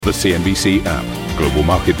The CNBC app. Global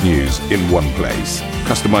market news in one place.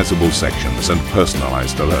 Customizable sections and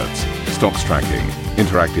personalized alerts. Stocks tracking,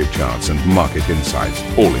 interactive charts and market insights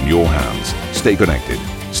all in your hands. Stay connected.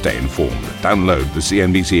 Stay informed. Download the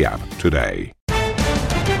CNBC app today.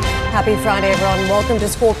 Happy Friday, everyone. Welcome to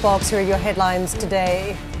Squawk. Here are your headlines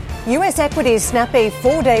today. US equities snap a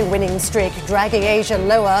 4-day winning streak, dragging Asia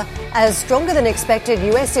lower as stronger than expected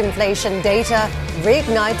US inflation data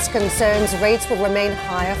reignites concerns rates will remain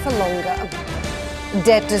higher for longer.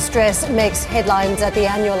 Debt distress makes headlines at the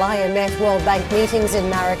annual IMF World Bank meetings in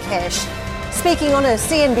Marrakesh. Speaking on a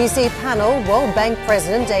CNBC panel, World Bank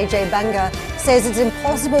President AJ Banga says it's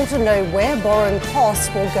impossible to know where borrowing costs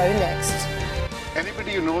will go next.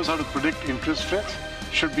 Anybody who knows how to predict interest rates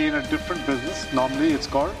should be in a different business. Normally it's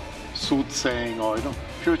called soothsaying or,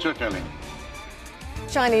 future telling.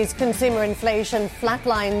 Chinese consumer inflation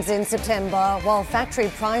flatlines in September while factory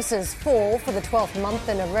prices fall for the 12th month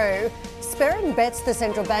in a row, spurring bets the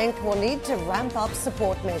central bank will need to ramp up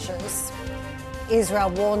support measures. Israel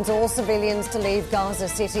warns all civilians to leave Gaza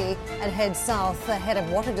City and head south ahead of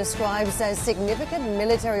what it describes as significant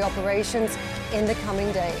military operations in the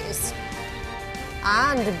coming days.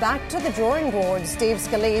 And back to the drawing board, Steve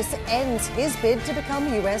Scalise ends his bid to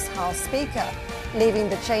become US House Speaker, leaving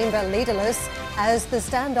the chamber leaderless as the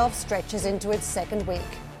standoff stretches into its second week.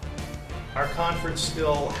 Our conference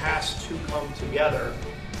still has to come together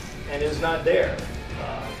and is not there.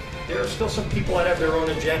 There are still some people that have their own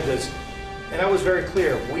agendas, and I was very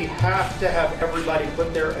clear, we have to have everybody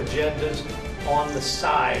put their agendas on the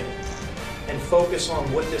side and focus on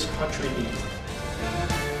what this country needs.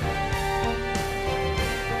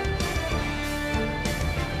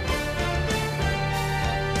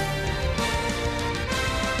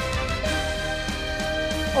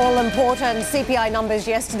 All important CPI numbers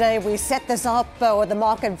yesterday. We set this up with the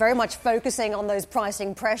market very much focusing on those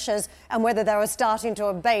pricing pressures and whether they were starting to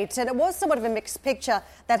abate. And it was somewhat of a mixed picture.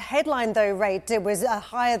 That headline, though, rate, it was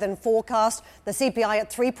higher than forecast. The CPI at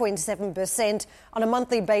 3.7%. On a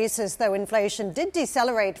monthly basis, though, inflation did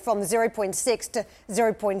decelerate from 0.6 to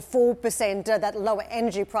 0.4%. That lower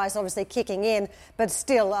energy price obviously kicking in. But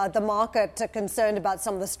still, the market concerned about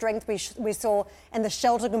some of the strength we saw in the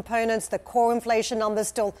shelter components. The core inflation numbers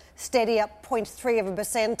still steady up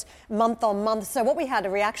 0.3% month on month. So what we had, a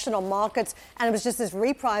reaction on markets, and it was just this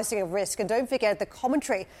repricing of risk. And don't forget the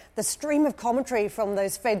commentary, the stream of commentary from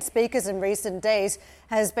those Fed speakers in recent days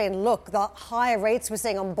has been, look, the higher rates we're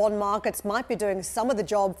seeing on bond markets might be doing some of the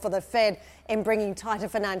job for the Fed in bringing tighter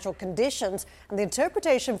financial conditions. And the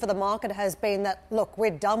interpretation for the market has been that, look,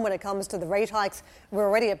 we're done when it comes to the rate hikes. We're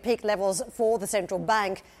already at peak levels for the central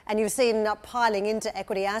bank. And you've seen piling into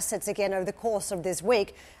equity assets again over the course of this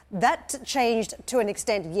week. That changed to an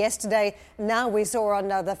extent yesterday. Now we saw on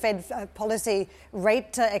the Fed policy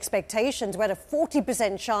rate expectations, we had a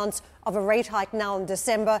 40% chance of a rate hike now in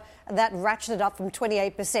December. That ratcheted up from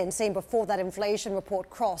 28% seen before that inflation report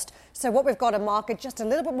crossed. So what we've got a market just a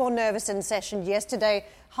little bit more nervous in session yesterday,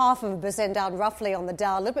 0.5% down roughly on the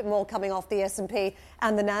Dow, a little bit more coming off the S&P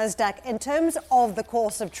and the Nasdaq. In terms of the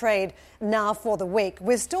course of trade now for the week,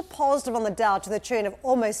 we're still positive on the Dow to the tune of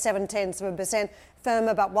almost 0.7%. Firm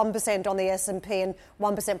about 1% on the S&P and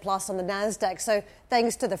 1% plus on the Nasdaq. So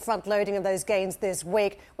thanks to the front loading of those gains this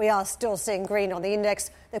week, we are still seeing green on the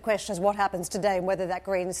index. The question is what happens today and whether that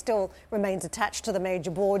green still remains attached to the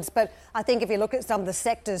major boards. But I think if you look at some of the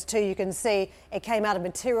sectors too, you can see it came out of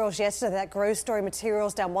materials yesterday. That growth story,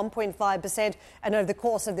 materials down 1.5%. And over the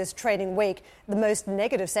course of this trading week, the most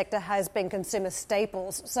negative sector has been consumer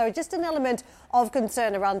staples. So just an element of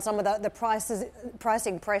concern around some of the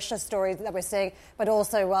pricing pressure stories that we're seeing, but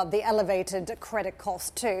also the elevated credit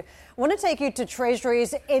cost too. I want to take you to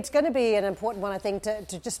Treasuries. It's going to be an important one, I think,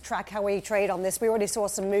 to just track how we trade on this. We already saw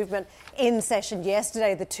some movement in session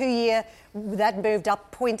yesterday. The 2-year, that moved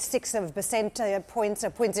up 0.6% points,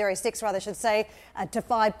 0.06 rather, I should say, to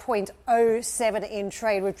 5.07 in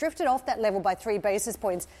trade. We've drifted off that level by 3 basis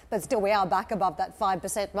points, but still we are back above that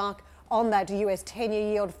 5% mark. On that US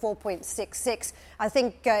 10-year yield, 4.66. I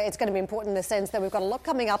think it's going to be important in the sense that we've got a lot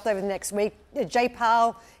coming up over the next week. Jay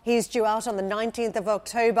Powell, he's due out on the 19th of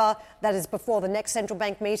October. That is before the next central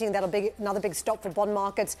bank meeting. That'll be another big stop for bond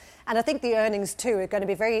markets. And I think the earnings, too, are going to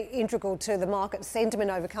be very integral to the market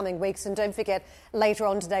sentiment over coming weeks. And don't forget, later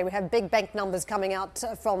on today, we have big bank numbers coming out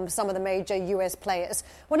from some of the major US players.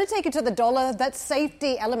 I want to take you to the dollar. That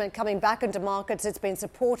safety element coming back into markets, it's been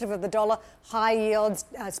supportive of the dollar. High yields,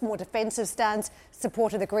 more defensive stance,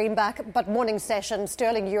 support of the greenback. But morning session,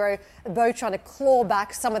 sterling euro, both trying to claw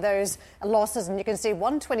back some of those losses. And you can see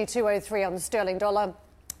 122.03 on the sterling dollar.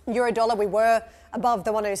 Euro dollar, we were above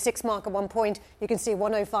the 106 mark at one point. You can see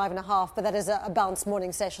 105.5, but that is a balanced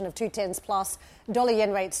morning session of 210s plus. Dollar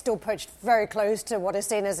yen rate still perched very close to what is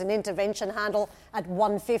seen as an intervention handle at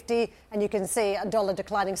 150. And you can see a dollar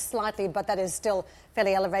declining slightly, but that is still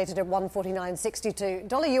fairly elevated at 149.62.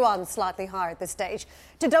 Dollar yuan slightly higher at this stage.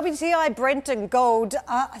 To WTI, Brent and gold.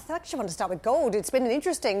 I actually want to start with gold. It's been an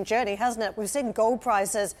interesting journey, hasn't it? We've seen gold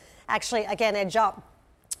prices actually again edge up.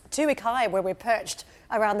 2-week high where we're perched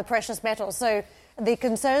around the precious metal. So the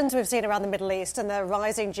concerns we've seen around the Middle East and the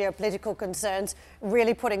rising geopolitical concerns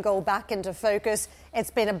really putting gold back into focus.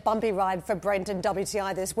 It's been a bumpy ride for Brent and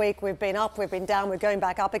WTI this week. We've been up, we've been down, we're going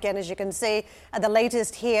back up again, as you can see. At the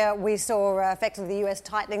latest here, we saw effectively the US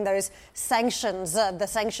tightening those sanctions, the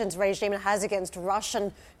sanctions regime it has against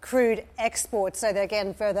Russian crude exports. So there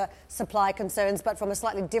again, further supply concerns, but from a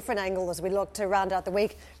slightly different angle as we look to round out the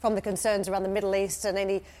week from the concerns around the Middle East and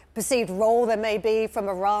any perceived role there may be from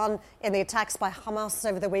Iran in the attacks by Hamas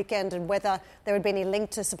over the weekend and whether there would be any link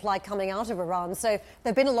to supply coming out of Iran. So there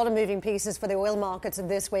have been a lot of moving pieces for the oil markets of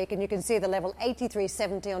this week, and you can see the level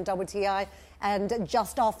 83.70 on WTI and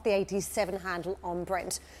just off the 87 handle on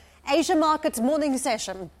Brent. Asia markets morning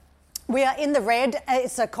session. We are in the red.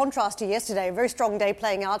 It's a contrast to yesterday. A very strong day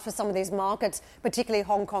playing out for some of these markets, particularly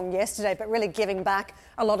Hong Kong yesterday, but really giving back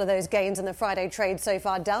a lot of those gains in the Friday trade so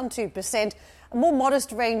far, down 2%. More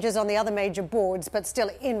modest ranges on the other major boards, but still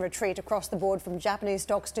in retreat across the board from Japanese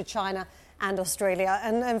stocks to China and Australia.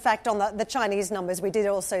 And in fact, on the Chinese numbers, we did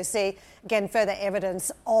also see, again, further evidence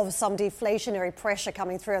of some deflationary pressure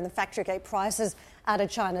coming through on the factory gate prices out of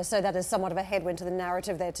China. So that is somewhat of a headwind to the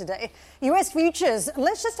narrative there today. US futures,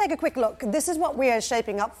 let's just take a quick look. This is what we are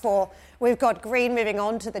shaping up for. We've got green moving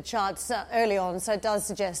on to the charts early on, so it does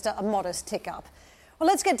suggest a modest tick up. Well,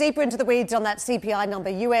 let's get deeper into the weeds on that CPI number.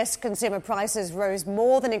 US consumer prices rose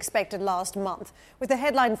more than expected last month, with the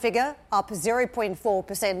headline figure up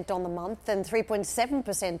 0.4% on the month and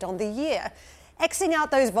 3.7% on the year. Xing out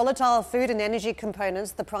those volatile food and energy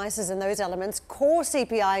components, the prices in those elements, core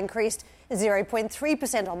CPI increased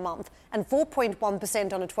 0.3% on month and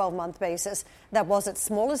 4.1% on a 12-month basis. That was its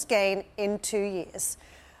smallest gain in 2 years.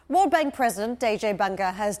 World Bank President Ajay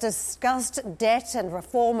Banga has discussed debt and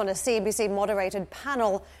reform on a CNBC-moderated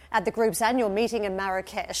panel at the group's annual meeting in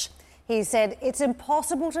Marrakesh. He said it's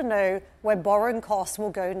impossible to know where borrowing costs will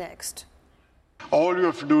go next. All you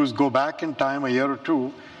have to do is go back in time a year or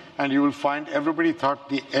two, and you will find everybody thought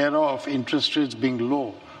the era of interest rates being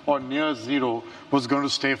low or near zero was going to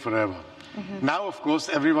stay forever. Now, of course,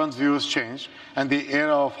 everyone's view has changed, and the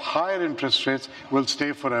era of higher interest rates will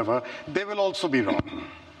stay forever. They will also be wrong.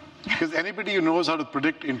 Because anybody who knows how to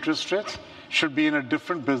predict interest rates should be in a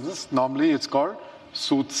different business. Normally, it's called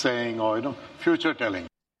soothsaying or, future telling.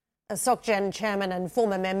 A SocGen chairman and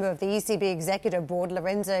former member of the ECB executive board,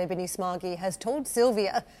 Lorenzo Benismaghi, has told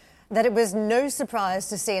Sylvia that it was no surprise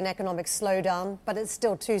to see an economic slowdown, but it's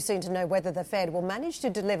still too soon to know whether the Fed will manage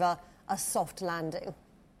to deliver a soft landing.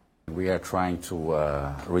 We are trying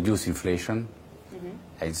to reduce inflation.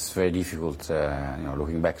 It's very difficult,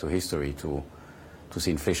 looking back to history, to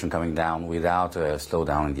see inflation coming down without a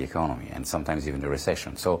slowdown in the economy and sometimes even a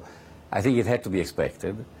recession. So I think it had to be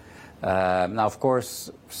expected. Now, of course,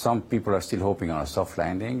 some people are still hoping on a soft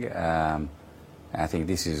landing. I think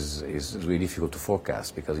this is really difficult to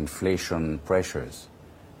forecast because inflation pressures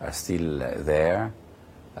are still there.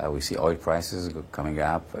 We see oil prices coming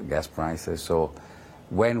up, gas prices. So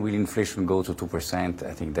when will inflation go to 2%?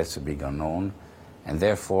 I think that's a big unknown. And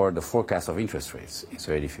therefore, the forecast of interest rates is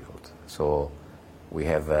very difficult. So we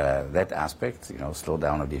have that aspect,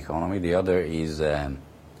 slowdown of the economy. The other is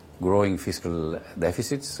growing fiscal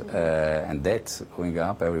deficits and debt going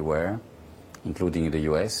up everywhere, including in the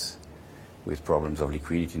US, with problems of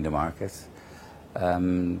liquidity in the market.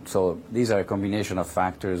 So these are a combination of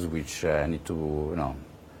factors which need to,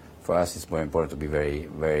 for us it's more important to be very,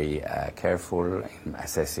 very careful in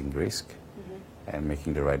assessing risk and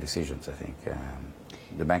making the right decisions, I think.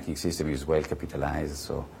 The banking system is well capitalized,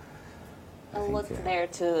 so lots there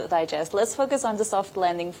to digest. Let's focus on the soft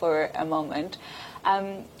landing for a moment.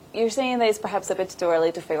 You're saying that it's perhaps a bit too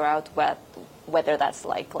early to figure out whether that's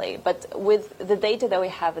likely. But with the data that we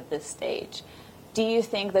have at this stage, do you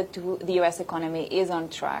think that the U.S. economy is on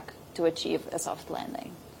track to achieve a soft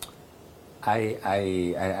landing?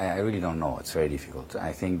 I really don't know. It's very difficult.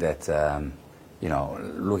 I think that,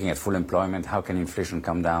 looking at full employment, how can inflation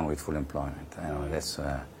come down with full employment? That's...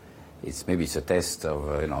 Maybe it's a test of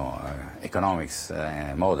economics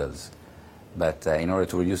models, but in order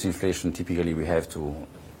to reduce inflation, typically we have to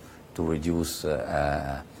reduce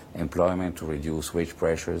employment, to reduce wage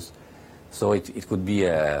pressures. So it could be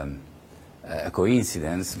a a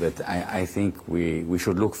coincidence, but I think we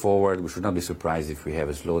should look forward. We should not be surprised if we have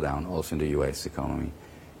a slowdown also in the U.S. economy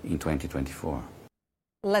in 2024.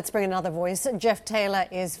 Let's bring another voice. Jeff Taylor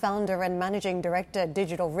is founder and managing director at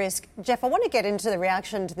Digital Risk. Jeff, I want to get into the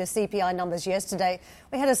reaction to the CPI numbers yesterday.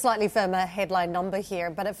 We had a slightly firmer headline number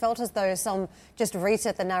here, but it felt as though some just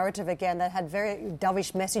reset the narrative again that had very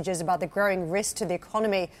dovish messages about the growing risk to the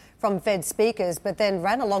economy from Fed speakers, but then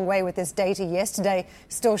ran a long way with this data yesterday,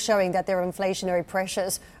 still showing that there are inflationary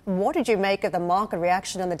pressures. What did you make of the market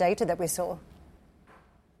reaction on the data that we saw?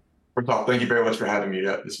 First off, thank you very much for having me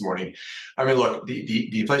this morning. I mean, look, the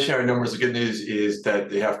inflationary numbers, the good news is that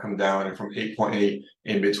they have come down, and from 8.8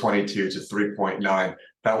 in mid-22 to 3.9,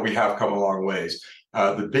 that we have come a long ways.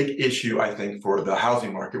 The big issue, I think, for the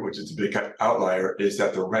housing market, which is a big outlier, is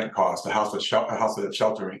that the rent cost, the house that's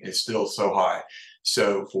sheltering, is still so high.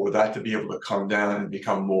 So for that to be able to come down and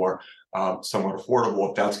become more somewhat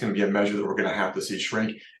affordable, that's going to be a measure that we're going to have to see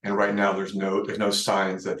shrink. And right now, there's no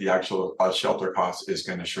signs that the actual shelter cost is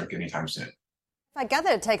going to shrink anytime soon. I gather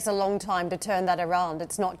it takes a long time to turn that around.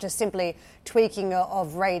 It's not just simply tweaking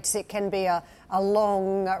of rates. It can be a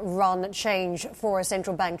long-run change for a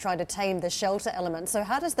central bank trying to tame the shelter element. So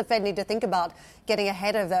how does the Fed need to think about getting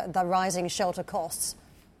ahead of the rising shelter costs?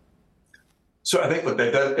 So I think, look,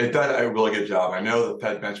 they've done a really good job. I know the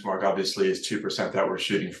Fed benchmark obviously is 2% that we're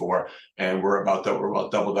shooting for, and we're about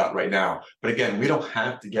double that right now. But again, we don't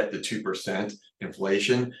have to get the 2%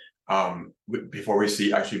 inflation before we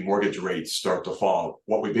see actually mortgage rates start to fall.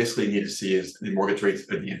 What we basically need to see is the mortgage rates,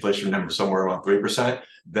 the inflation number somewhere around 3%.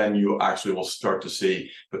 Then you actually will start to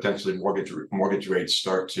see potentially mortgage rates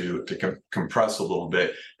start to compress a little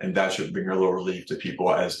bit, and that should bring a little relief to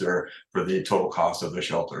people as they're for the total cost of the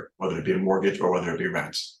shelter, whether it be a mortgage or whether it be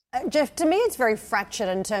rents. Jeff, to me, it's very fractured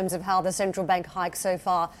in terms of how the central bank hikes so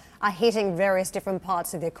far are hitting various different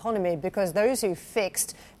parts of the economy, because those who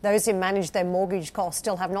fixed, those who managed their mortgage costs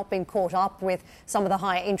still have not been caught up with some of the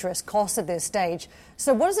higher interest costs at this stage.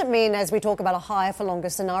 So what does it mean as we talk about a higher for longer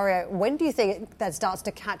scenario? When do you think that starts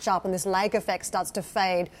to catch up and this lag effect starts to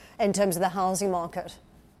fade in terms of the housing market?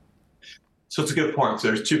 So it's a good point. So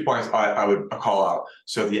there's 2 points I would call out.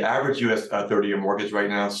 So the average U.S. 30-year mortgage right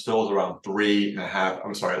now still is around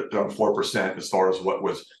 4% as far as what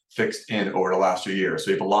was fixed in over the last few years.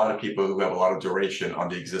 So you have a lot of people who have a lot of duration on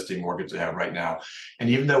the existing mortgage they have right now. And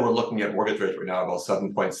even though we're looking at mortgage rates right now about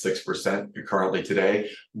 7.6% currently today,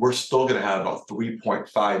 we're still going to have about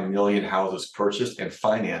 3.5 million houses purchased and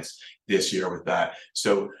financed this year with that.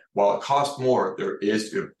 So while it costs more, there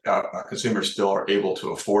is consumers still are able to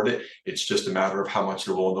afford it. It's just a matter of how much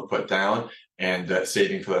they're willing to put down and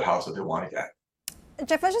saving for that house that they want to get.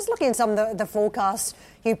 Jeff, I was just looking at some of the forecasts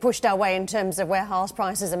you pushed our way in terms of where house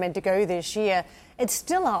prices are meant to go this year. It's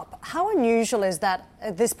still up. How unusual is that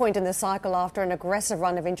at this point in the cycle after an aggressive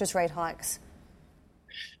run of interest rate hikes?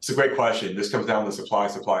 It's a great question. This comes down to supply.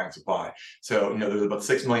 So, there's about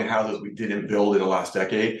 6 million houses we didn't build in the last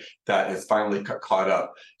decade that has finally caught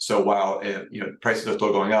up. So while, prices are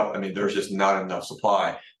still going up, I mean, there's just not enough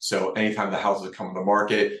supply. So anytime the houses come on the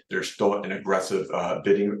market, there's still an aggressive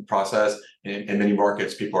bidding process. In many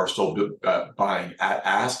markets, people are still buying at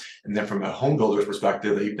ask. And then from a home builder's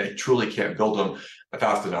perspective, they truly can't build them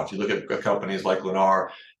fast enough. You look at companies like Lennar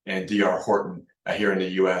and D.R. Horton here in the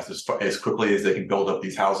U.S., as quickly as they can build up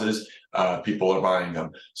these houses, people are buying them.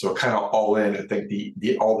 So kind of all in, I think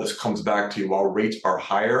all this comes back to, while rates are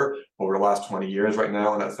higher over the last 20 years right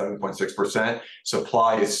now, and that's 7.6%,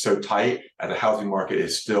 supply is so tight and the housing market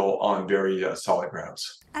is still on very solid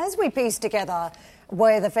grounds. As we piece together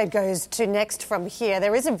where the Fed goes to next from here,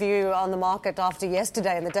 there is a view on the market after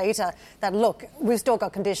yesterday and the data that, look, we've still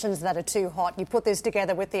got conditions that are too hot. You put this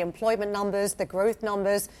together with the employment numbers, the growth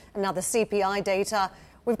numbers, and now the CPI data.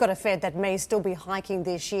 We've got a Fed that may still be hiking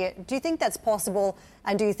this year. Do you think that's possible?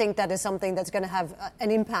 And do you think that is something that's going to have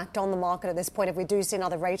an impact on the market at this point if we do see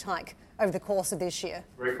another rate hike over the course of this year?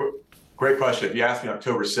 Great question. If you asked me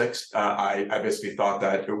October 6th, I basically thought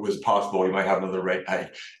that it was possible we might have another rate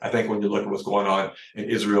hike. I think when you look at what's going on in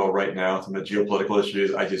Israel right now, some of the geopolitical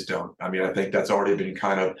issues, I just don't. I mean, I think that's already been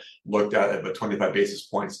kind of looked at, but 25 basis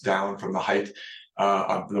points down from the height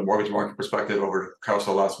from the mortgage market perspective over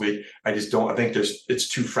Carousel last week. I just don't. I think it's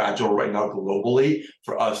too fragile right now globally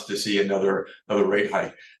for us to see another rate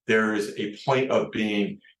hike. There is a point of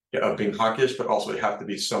being of being hawkish, but also you have to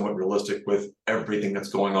be somewhat realistic with everything that's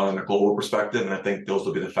going on in a global perspective. And I think those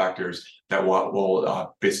will be the factors that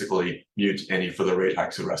will basically mute any further rate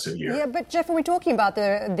hikes the rest of the year. Yeah, but Jeff, are we talking about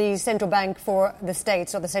the central bank for the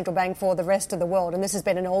States or the central bank for the rest of the world? And this has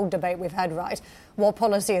been an old debate we've had, right? What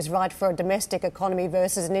policy is right for a domestic economy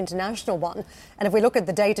versus an international one? And if we look at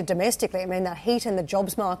the data domestically, I mean, that heat in the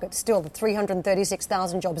jobs market, still the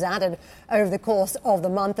 336,000 jobs added over the course of the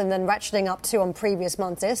month and then ratcheting up to on previous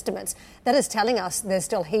month's estimates. That is telling us there's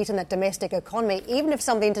still heat in that domestic economy, even if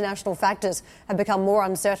some of the international factors have become more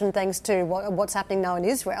uncertain thanks to what's happening now in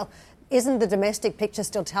Israel. Isn't the domestic picture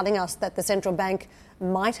still telling us that the central bank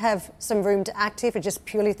might have some room to act if it just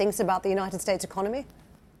purely thinks about the United States economy?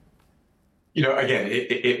 You know, again,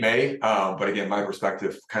 it may, but again, my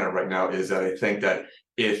perspective kind of right now is that I think that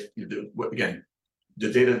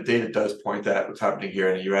the data does point at what's happening here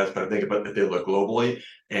in the U.S., but I think about if they look globally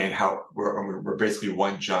and how we're basically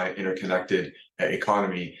one giant interconnected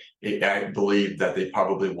economy, I believe that they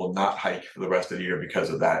probably will not hike for the rest of the year because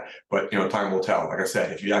of that. But, time will tell. Like I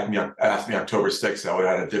said, if you asked me October 6th, I would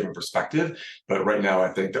have had a different perspective. But right now, I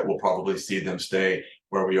think that we'll probably see them stay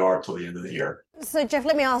where we are till the end of the year. So, Jeff,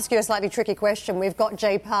 let me ask you a slightly tricky question. We've got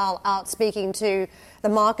Jay Powell out speaking to the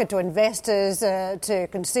market, to investors, to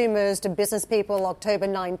consumers, to business people, October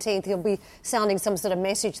 19th. He'll be sounding some sort of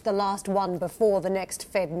message, the last one before the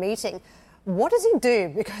next Fed meeting. What does he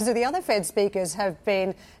do? Because the other Fed speakers have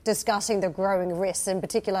been discussing the growing risks, in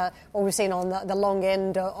particular what we've seen on the long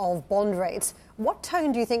end of bond rates. What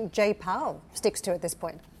tone do you think Jay Powell sticks to at this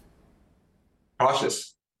point?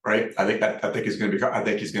 Cautious. Right, I think he's going to be cautious. I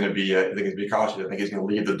think he's going to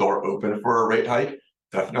leave the door open for a rate hike.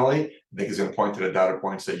 Definitely, I think he's going to point to the data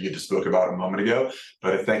points that you just spoke about a moment ago.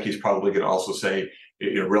 But I think he's probably going to also say,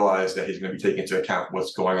 realize that he's going to be taking into account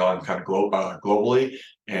what's going on kind of globally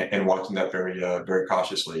and watching that very very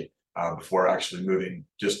cautiously before actually moving.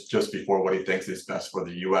 Just before what he thinks is best for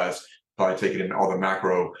the U.S. Probably taking in all the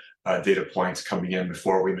macro data points coming in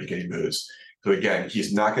before we make any moves. So again,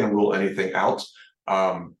 he's not going to rule anything out.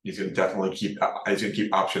 He's going to definitely keep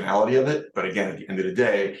optionality of it. But again, at the end of the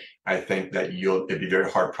day, I think that it'd be very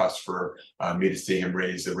hard pressed for me to see him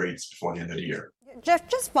raise the rates before the end of the year. Jeff,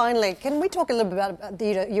 just finally, can we talk a little bit about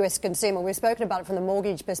the US consumer? We've spoken about it from the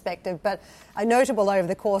mortgage perspective, but notable over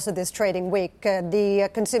the course of this trading week, the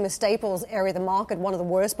consumer staples area of the market, one of the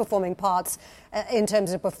worst performing parts in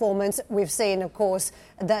terms of performance. We've seen, of course,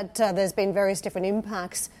 that there's been various different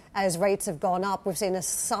impacts as rates have gone up. We've seen a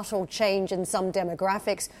subtle change in some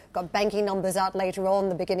demographics. Got banking numbers out later on,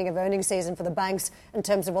 the beginning of earnings season for the banks in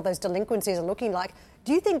terms of what those delinquencies are looking like.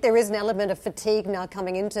 Do you think there is an element of fatigue now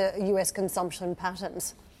coming into US consumption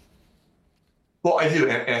patterns? Well, I do.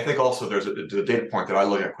 And I think also there's a data point that I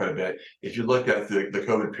look at quite a bit. If you look at the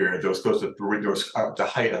COVID period, there was close to the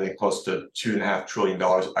height, I think, close to $2.5 trillion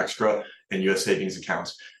extra in US savings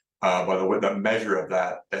accounts. By the way, the measure of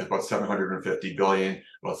that is about $750 billion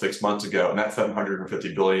about 6 months ago. And that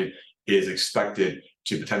 $750 billion is expected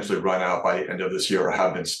to potentially run out by the end of this year or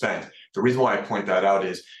have been spent. The reason why I point that out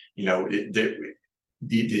is,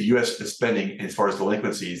 the U.S. spending as far as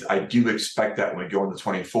delinquencies, I do expect that when we go into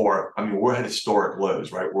 24, I mean, we're at historic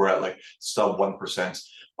lows, right? We're at like sub 1%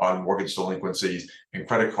 on mortgage delinquencies, and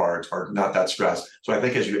credit cards are not that stressed. So I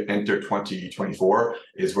think as you enter 2024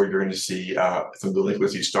 is where you're going to see some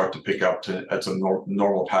delinquencies start to pick up at some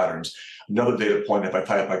normal patterns. Another data point, if I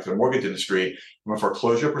tie it back to the mortgage industry, from a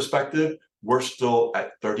foreclosure perspective, we're still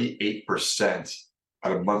at 38%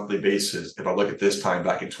 on a monthly basis, if I look at this time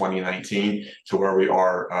back in 2019 to where we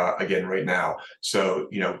are again right now. So,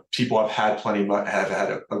 people have had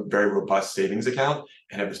a very robust savings account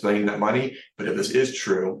and have been spending that money. But if this is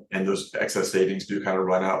true and those excess savings do kind of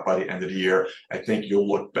run out by the end of the year, I think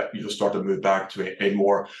you'll start to move back to a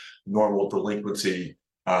more normal delinquency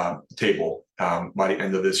table by the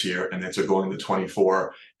end of this year. And then so going into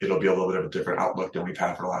 24, it'll be a little bit of a different outlook than we've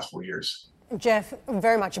had for the last 4 years. Jeff,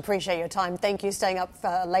 very much appreciate your time. Thank you staying up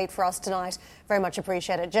late for us tonight. Very much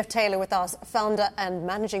appreciate it. Jeff Taylor with us, founder and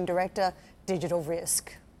managing director, Digital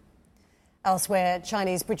Risk. Elsewhere,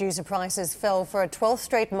 Chinese producer prices fell for a 12th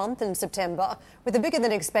straight month in September, with a bigger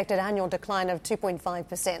than expected annual decline of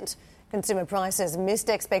 2.5%. Consumer prices missed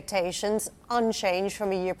expectations, unchanged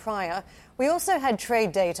from a year prior. We also had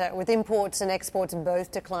trade data with imports and exports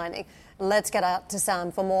both declining. Let's get out to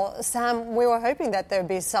Sam for more. Sam, we were hoping that there would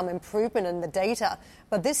be some improvement in the data,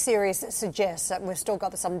 but this series suggests that we've still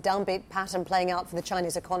got some downbeat pattern playing out for the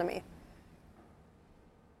Chinese economy.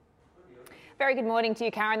 Very good morning to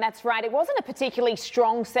you, Karen. That's right. It wasn't a particularly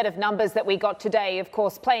strong set of numbers that we got today. Of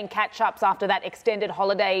course, playing catch-ups after that extended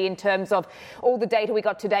holiday in terms of all the data we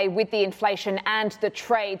got today with the inflation and the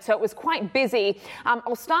trade. So it was quite busy.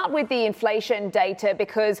 I'll start with the inflation data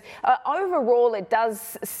because overall it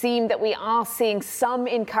does seem that we are seeing some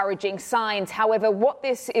encouraging signs. However, what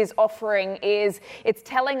this is offering is it's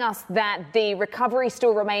telling us that the recovery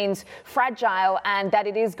still remains fragile and that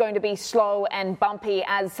it is going to be slow and bumpy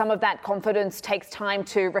as some of that confidence takes time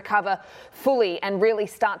to recover fully and really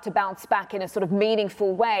start to bounce back in a sort of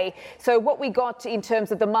meaningful way. So what we got in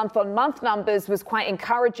terms of the month-on-month numbers was quite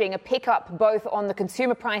encouraging, a pickup both on the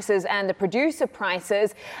consumer prices and the producer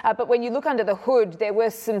prices. But when you look under the hood, there were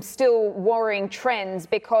some still worrying trends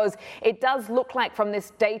because it does look like from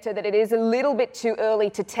this data that it is a little bit too early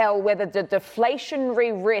to tell whether the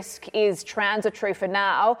deflationary risk is transitory for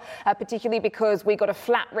now, particularly because we got a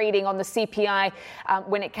flat reading on the CPI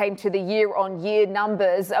when it came to the year-on-year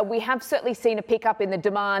numbers. We have certainly seen a pickup in the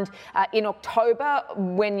demand in October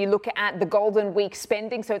when you look at the Golden Week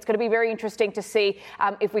spending. So it's going to be very interesting to see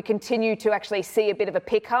if we continue to actually see a bit of a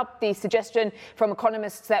pickup. The suggestion from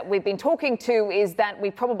economists that we've been talking to is that we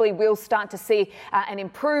probably will start to see an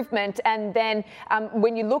improvement. And then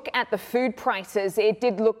when you look at the food prices, it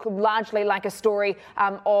did look largely like a story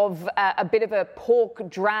of a bit of a pork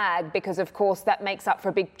drag because, of course, that makes up for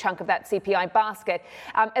a big chunk of that CPI basket.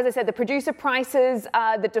 As I said, the producer prices,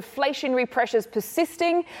 the deflationary pressures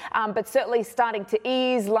persisting, but certainly starting to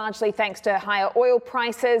ease, largely thanks to higher oil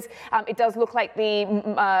prices. It does look like the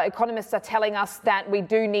economists are telling us that we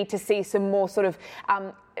do need to see some more sort of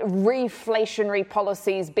reflationary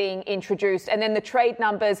policies being introduced. And then the trade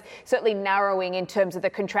numbers certainly narrowing in terms of the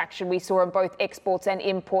contraction we saw in both exports and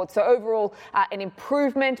imports. So overall, an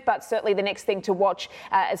improvement, but certainly the next thing to watch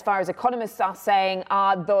as far as economists are saying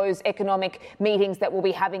are those economic meetings that we'll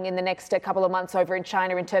be having in the next couple of months over in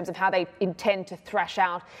China in terms of how they intend to thrash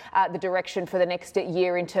out the direction for the next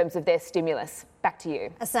year in terms of their stimulus. Back to you.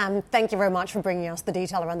 Sam, thank you very much for bringing us the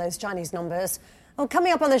detail around those Chinese numbers. Well,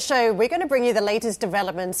 coming up on the show, we're going to bring you the latest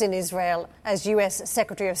developments in Israel as US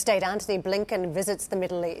Secretary of State Antony Blinken visits the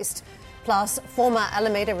Middle East. Plus, former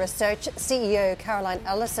Alameda Research CEO Caroline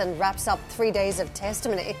Ellison wraps up 3 days of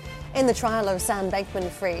testimony in the trial of Sam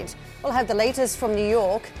Bankman-Fried. We'll have the latest from New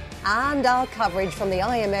York, and our coverage from the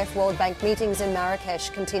IMF World Bank meetings in Marrakesh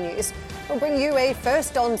continues. We'll bring you a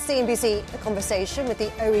first on CNBC conversation with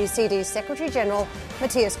the OECD Secretary General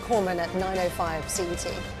Matthias Cormann at 9:05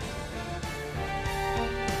 CET.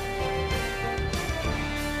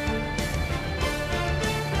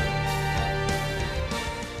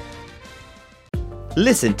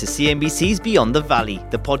 Listen to CNBC's Beyond the Valley,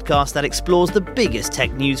 the podcast that explores the biggest tech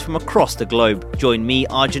news from across the globe. Join me,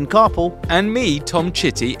 Arjun Karpal. And me, Tom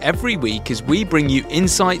Chitty, every week as we bring you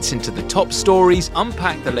insights into the top stories,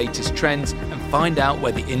 unpack the latest trends, and find out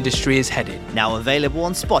where the industry is headed. Now available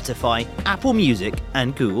on Spotify, Apple Music,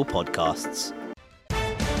 and Google Podcasts.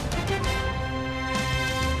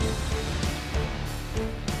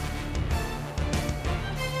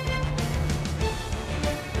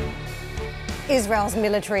 Israel's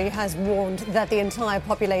military has warned that the entire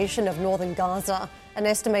population of northern Gaza, an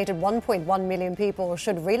estimated 1.1 million people,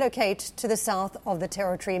 should relocate to the south of the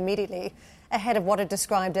territory immediately, ahead of what it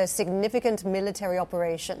described as significant military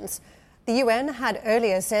operations. The UN had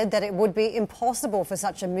earlier said that it would be impossible for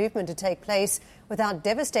such a movement to take place without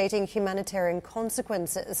devastating humanitarian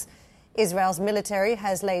consequences. Israel's military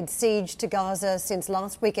has laid siege to Gaza since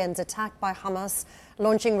last weekend's attack by Hamas,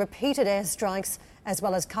 launching repeated airstrikes as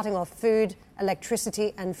well as cutting off food,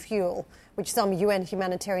 electricity and fuel, which some UN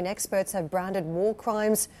humanitarian experts have branded war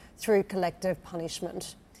crimes through collective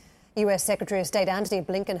punishment. US Secretary of State Antony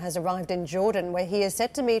Blinken has arrived in Jordan, where he is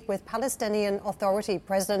set to meet with Palestinian Authority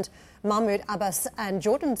President Mahmoud Abbas and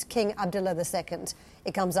Jordan's King Abdullah II.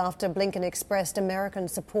 It comes after Blinken expressed American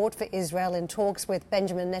support for Israel in talks with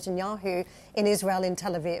Benjamin Netanyahu in Israel in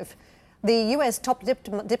Tel Aviv. The US top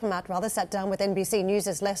diplomat sat down with NBC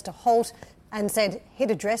News' Lester Holt and said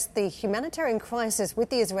he'd addressed the humanitarian crisis with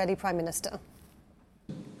the Israeli Prime Minister.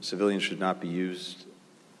 Civilians should not be used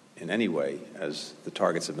in any way as the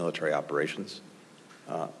targets of military operations.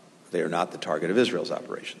 They are not the target of Israel's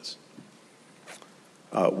operations.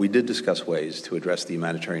 We did discuss ways to address the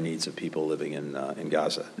humanitarian needs of people living in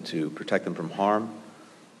Gaza, to protect them from harm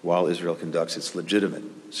while Israel conducts its legitimate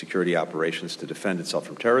security operations to defend itself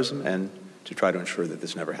from terrorism and to try to ensure that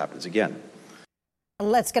this never happens again.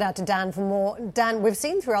 Let's get out to Dan for more. Dan, we've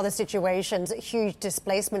seen through other situations huge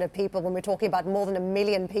displacement of people when we're talking about more than 1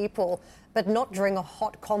 million people, but not during a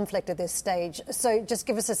hot conflict at this stage. So just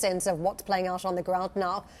give us a sense of what's playing out on the ground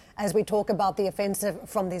now as we talk about the offensive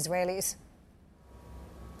from the Israelis.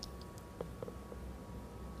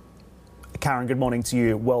 Karen, good morning to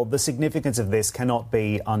you. Well, the significance of this cannot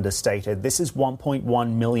be understated. This is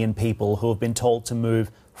 1.1 million people who have been told to move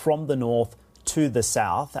from the north to the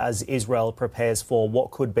south as Israel prepares for what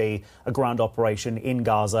could be a ground operation in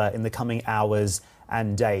Gaza in the coming hours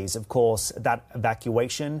and days. Of course, that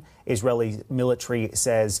evacuation, Israeli military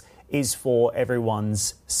says, is for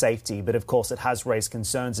everyone's safety. But of course, it has raised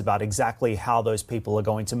concerns about exactly how those people are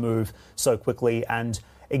going to move so quickly and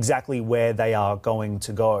exactly where they are going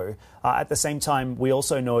to go. At the same time, we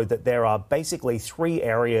also know that there are basically three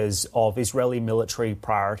areas of Israeli military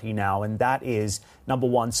priority now, and that is, number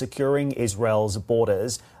one, securing Israel's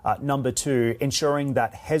borders. Number two, ensuring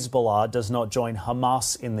that Hezbollah does not join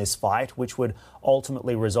Hamas in this fight, which would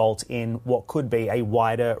ultimately result in what could be a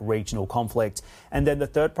wider regional conflict. And then the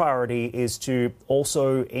third priority is to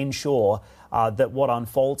also ensure that what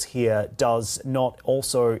unfolds here does not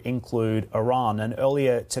also include Iran. And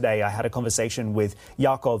earlier today, I had a conversation with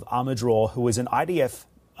Yaakov Amadror, who is an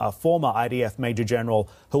former IDF Major General,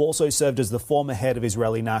 who also served as the former head of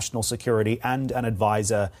Israeli national security and an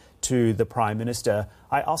advisor to the Prime Minister.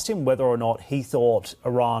 I asked him whether or not he thought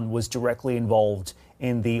Iran was directly involved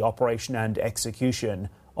in the operation and execution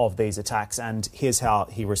of these attacks. And here's how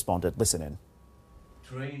he responded. Listen in.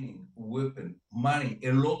 Training, weapon, money,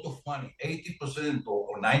 a lot of money, 80%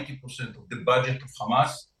 or 90% of the budget of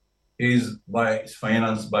Hamas is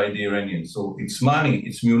financed by the Iranians. So it's money,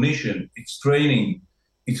 it's munition, it's training,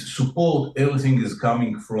 it's support, everything is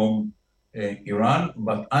coming from Iran.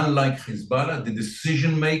 But unlike Hezbollah, the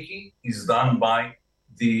decision-making is done by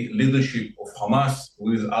the leadership of Hamas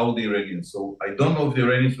without the Iranians. So I don't know if the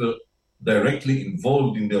Iranians were directly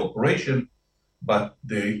involved in the operation, but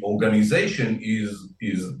the organization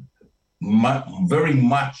is very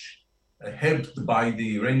much helped by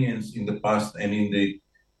the Iranians in the past and in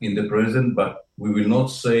the present. But we will not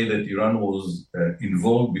say that Iran was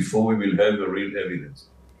involved before we will have a real evidence.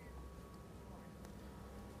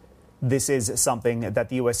 This is something that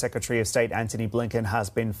the U.S. Secretary of State Antony Blinken has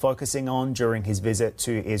been focusing on during his visit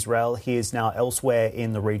to Israel. He is now elsewhere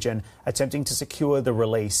in the region, attempting to secure the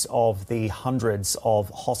release of the hundreds of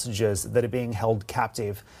hostages that are being held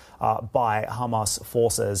captive by Hamas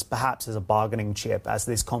forces, perhaps as a bargaining chip as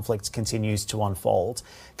this conflict continues to unfold.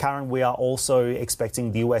 Karen, we are also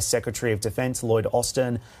expecting the U.S. Secretary of Defense Lloyd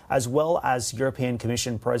Austin, as well as European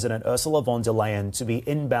Commission President Ursula von der Leyen, to be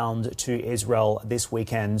inbound to Israel this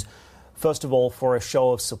weekend. First of all, for a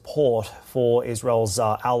show of support for Israel's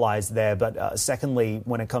allies there. But secondly,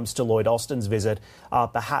 when it comes to Lloyd Austin's visit,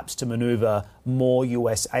 perhaps to maneuver more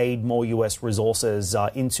U.S. aid, more U.S. resources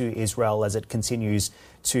into Israel as it continues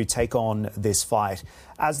to take on this fight.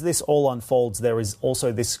 As this all unfolds, there is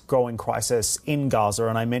also this growing crisis in Gaza.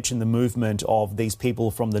 And I mentioned the movement of these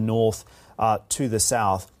people from the north to the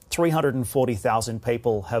south. 340,000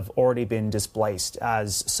 people have already been displaced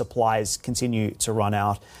as supplies continue to run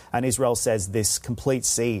out. And Israel says this complete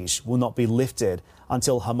siege will not be lifted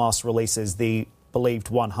until Hamas releases the believed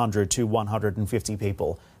 100 to 150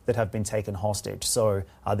 people that have been taken hostage. So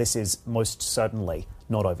this is most certainly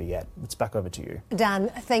not over yet. It's back over to you. Dan,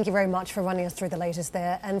 thank you very much for running us through the latest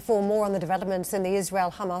there. And for more on the developments in the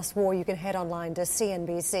Israel-Hamas war, you can head online to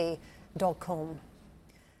cnbc.com.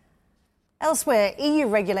 Elsewhere, EU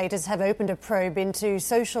regulators have opened a probe into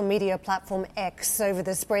social media platform X over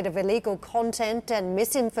the spread of illegal content and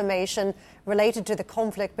misinformation related to the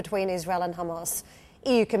conflict between Israel and Hamas.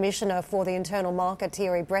 EU Commissioner for the Internal Market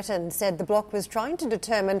Thierry Breton said the bloc was trying to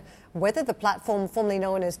determine whether the platform formerly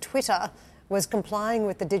known as Twitter was complying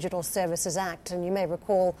with the Digital Services Act. And you may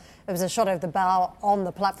recall there was a shot of the bow on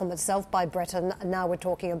the platform itself by Breton. And now we're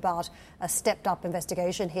talking about a stepped-up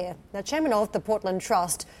investigation here. Now, Chairman of the Portland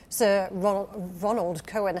Trust, Sir Ronald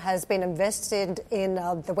Cohen, has been invested in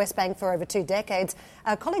the West Bank for over 2 decades.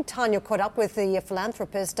 Our colleague Tanya caught up with the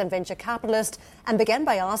philanthropist and venture capitalist and began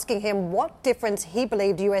by asking him what difference he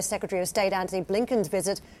believed U.S. Secretary of State Antony Blinken's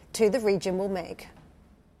visit to the region will make.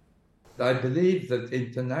 I believe that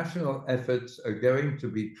international efforts are going to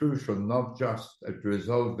be crucial, not just at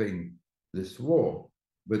resolving this war,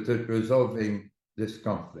 but at resolving this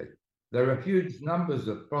conflict. There are huge numbers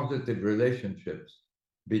of positive relationships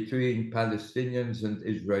between Palestinians and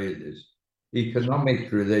Israelis,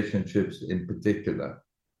 economic relationships in particular.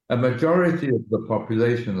 A majority of the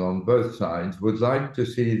population on both sides would like to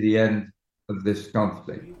see the end of this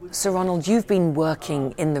conflict. Sir Ronald, you've been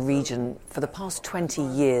working in the region for the past 20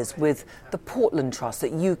 years with the Portland Trust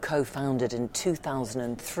that you co-founded in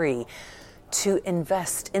 2003 to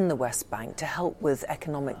invest in the West Bank to help with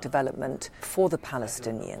economic development for the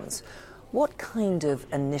Palestinians. What kind of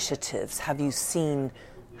initiatives have you seen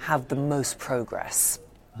have the most progress?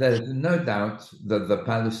 there's no doubt that the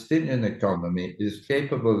Palestinian economy is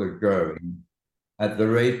capable of growing at the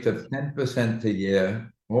rate of 10% a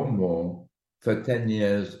year or more for 10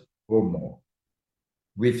 years or more.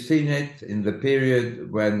 We've seen it in the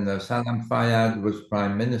period when Salam Fayyad was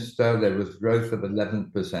prime minister. There was growth of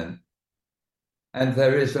 11%. And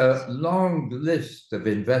there is a long list of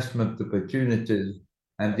investment opportunities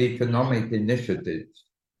and economic initiatives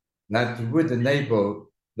that would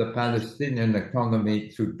enable the Palestinian economy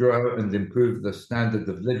to grow and improve the standard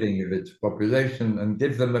of living of its population and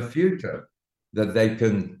give them a future that they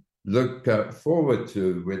can look forward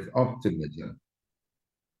to with optimism.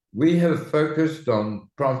 We have focused on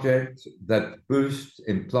projects that boost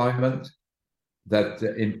employment, that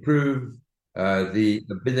improve the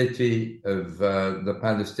ability of the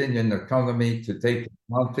Palestinian economy to take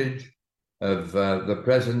advantage of the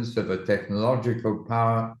presence of a technological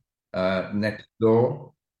power next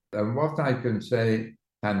door. And what I can say,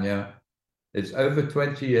 Tanya, is over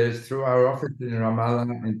 20 years through our office in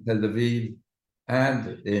Ramallah, in Tel Aviv,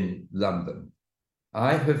 and in London,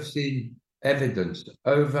 I have seen evidence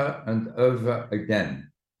over and over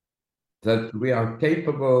again that we are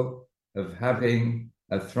capable of having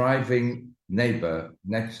a thriving neighbor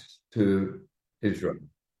next to Israel.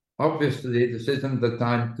 Obviously, this isn't the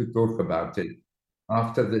time to talk about it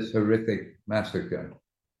after this horrific massacre.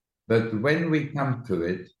 But when we come to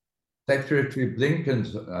it, Secretary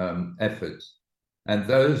Blinken's efforts and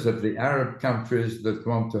those of the Arab countries that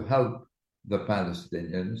want to help the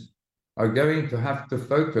Palestinians are going to have to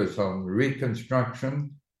focus on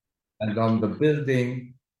reconstruction and on the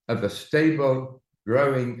building of a stable,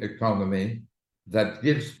 growing economy that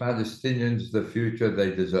gives Palestinians the future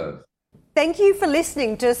they deserve. Thank you for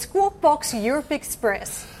listening to Squawk Box Europe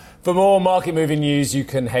Express. For more market-moving news, you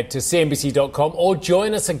can head to cnbc.com or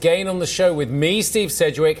join us again on the show with me, Steve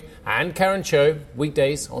Sedgwick, and Karen Cho,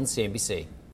 weekdays on CNBC.